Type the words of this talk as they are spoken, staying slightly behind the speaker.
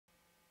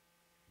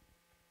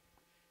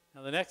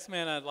Now, the next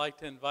man I'd like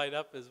to invite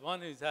up is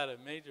one who's had a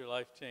major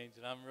life change,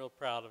 and I'm real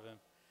proud of him.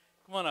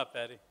 Come on up,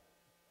 Eddy.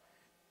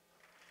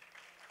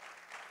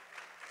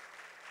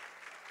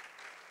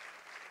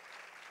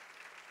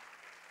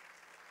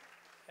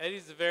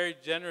 Eddy's a very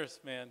generous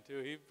man,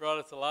 too. He brought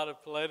us a lot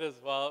of potatoes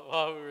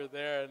while we were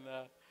there, and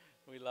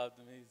we loved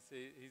him.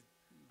 He's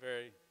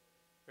very,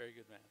 very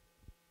good man.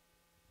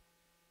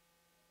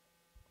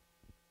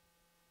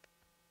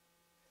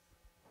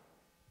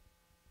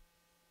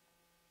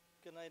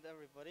 Good night,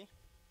 everybody.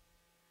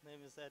 My name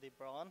is Eddy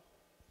Braun.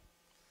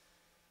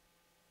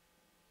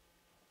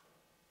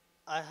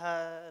 I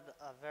had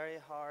a very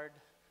hard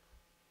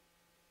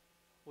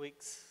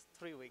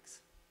 3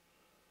 weeks,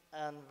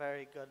 and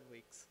very good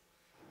weeks.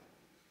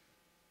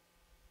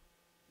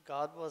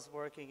 God was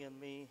working in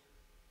me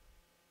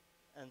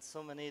in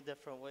so many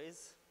different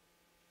ways.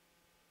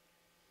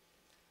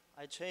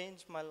 I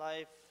changed my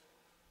life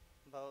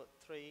about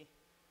 2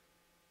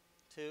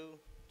 to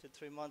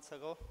 3 months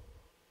ago.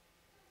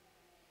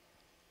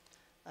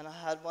 And I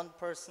had one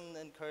person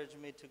encourage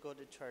me to go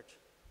to church.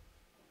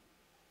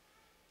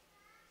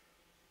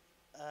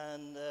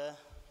 And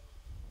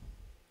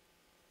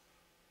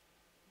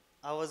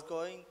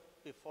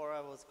before I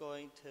was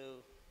going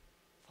to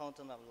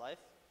Fountain of Life.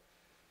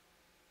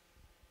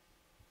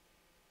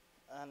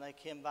 And I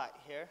came back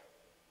here,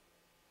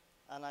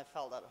 and I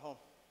felt at home.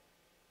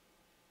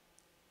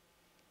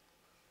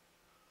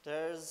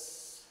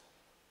 There's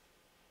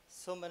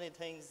so many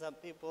things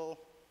that people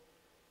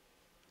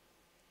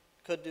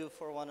could do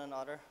for one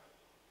another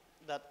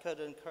that could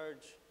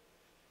encourage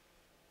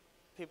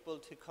people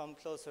to come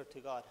closer to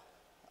God.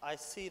 I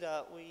see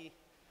that we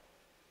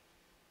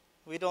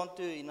don't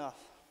do enough.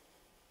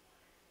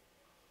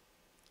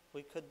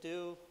 We could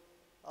do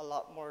a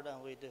lot more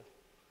than we do.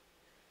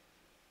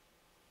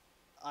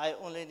 I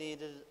only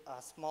needed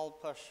a small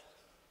push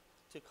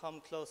to come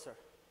closer.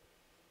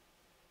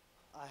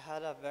 I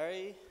had a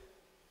very,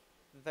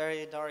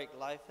 very dark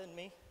life in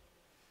me.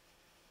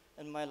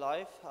 In my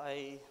life,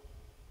 I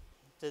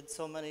did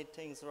so many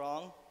things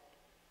wrong.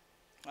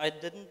 I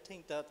didn't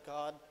think that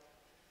God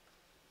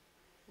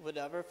would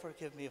ever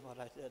forgive me what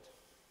I did.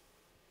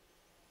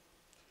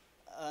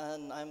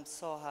 And I'm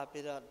so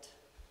happy that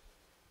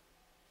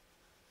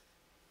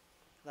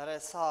I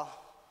saw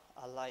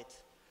a light.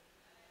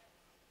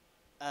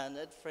 And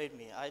it freed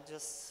me. I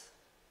just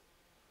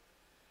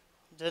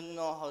didn't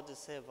know how to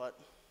say, but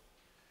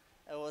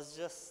it was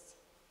just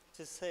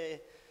to say,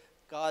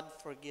 God,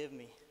 forgive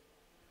me.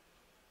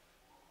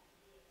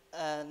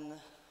 And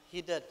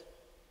He did.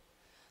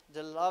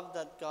 The love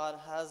that God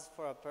has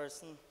for a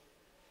person,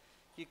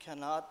 you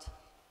cannot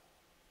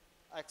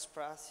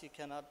express, you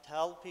cannot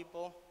tell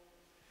people,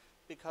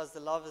 because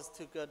the love is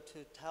too good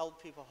to tell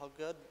people how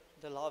good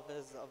the love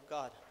is of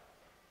God.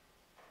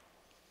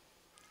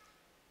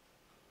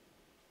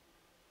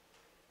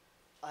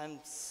 I'm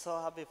so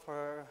happy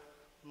for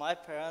my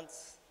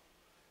parents,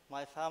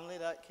 my family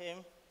that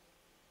came.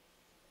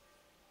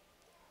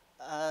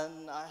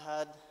 And I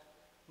had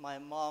my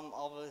mom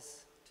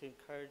always to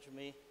encourage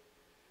me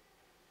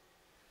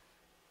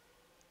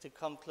to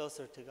come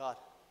closer to God.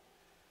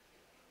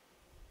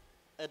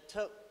 It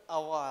took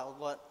a while,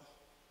 but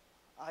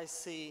I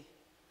see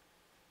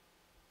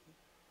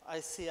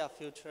a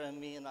future in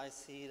me, and I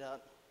see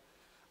that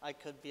I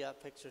could be a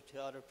picture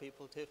to other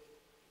people too.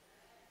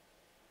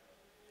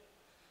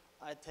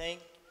 I thank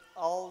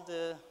all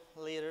the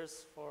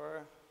leaders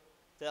for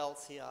the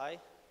LCI.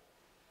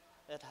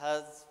 It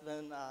has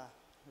been a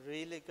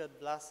really good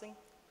blessing.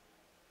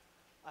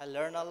 I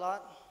learned a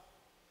lot.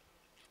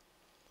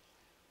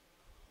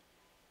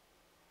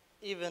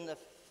 Even if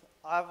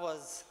I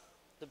was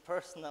the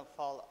person that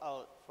fell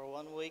out for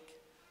 1 week,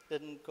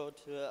 didn't go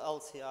to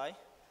LCI,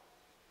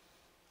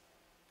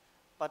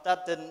 but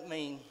that didn't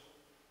mean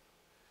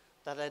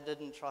that I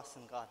didn't trust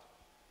in God.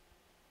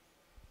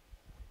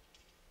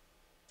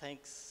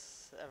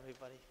 Thanks,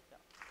 everybody.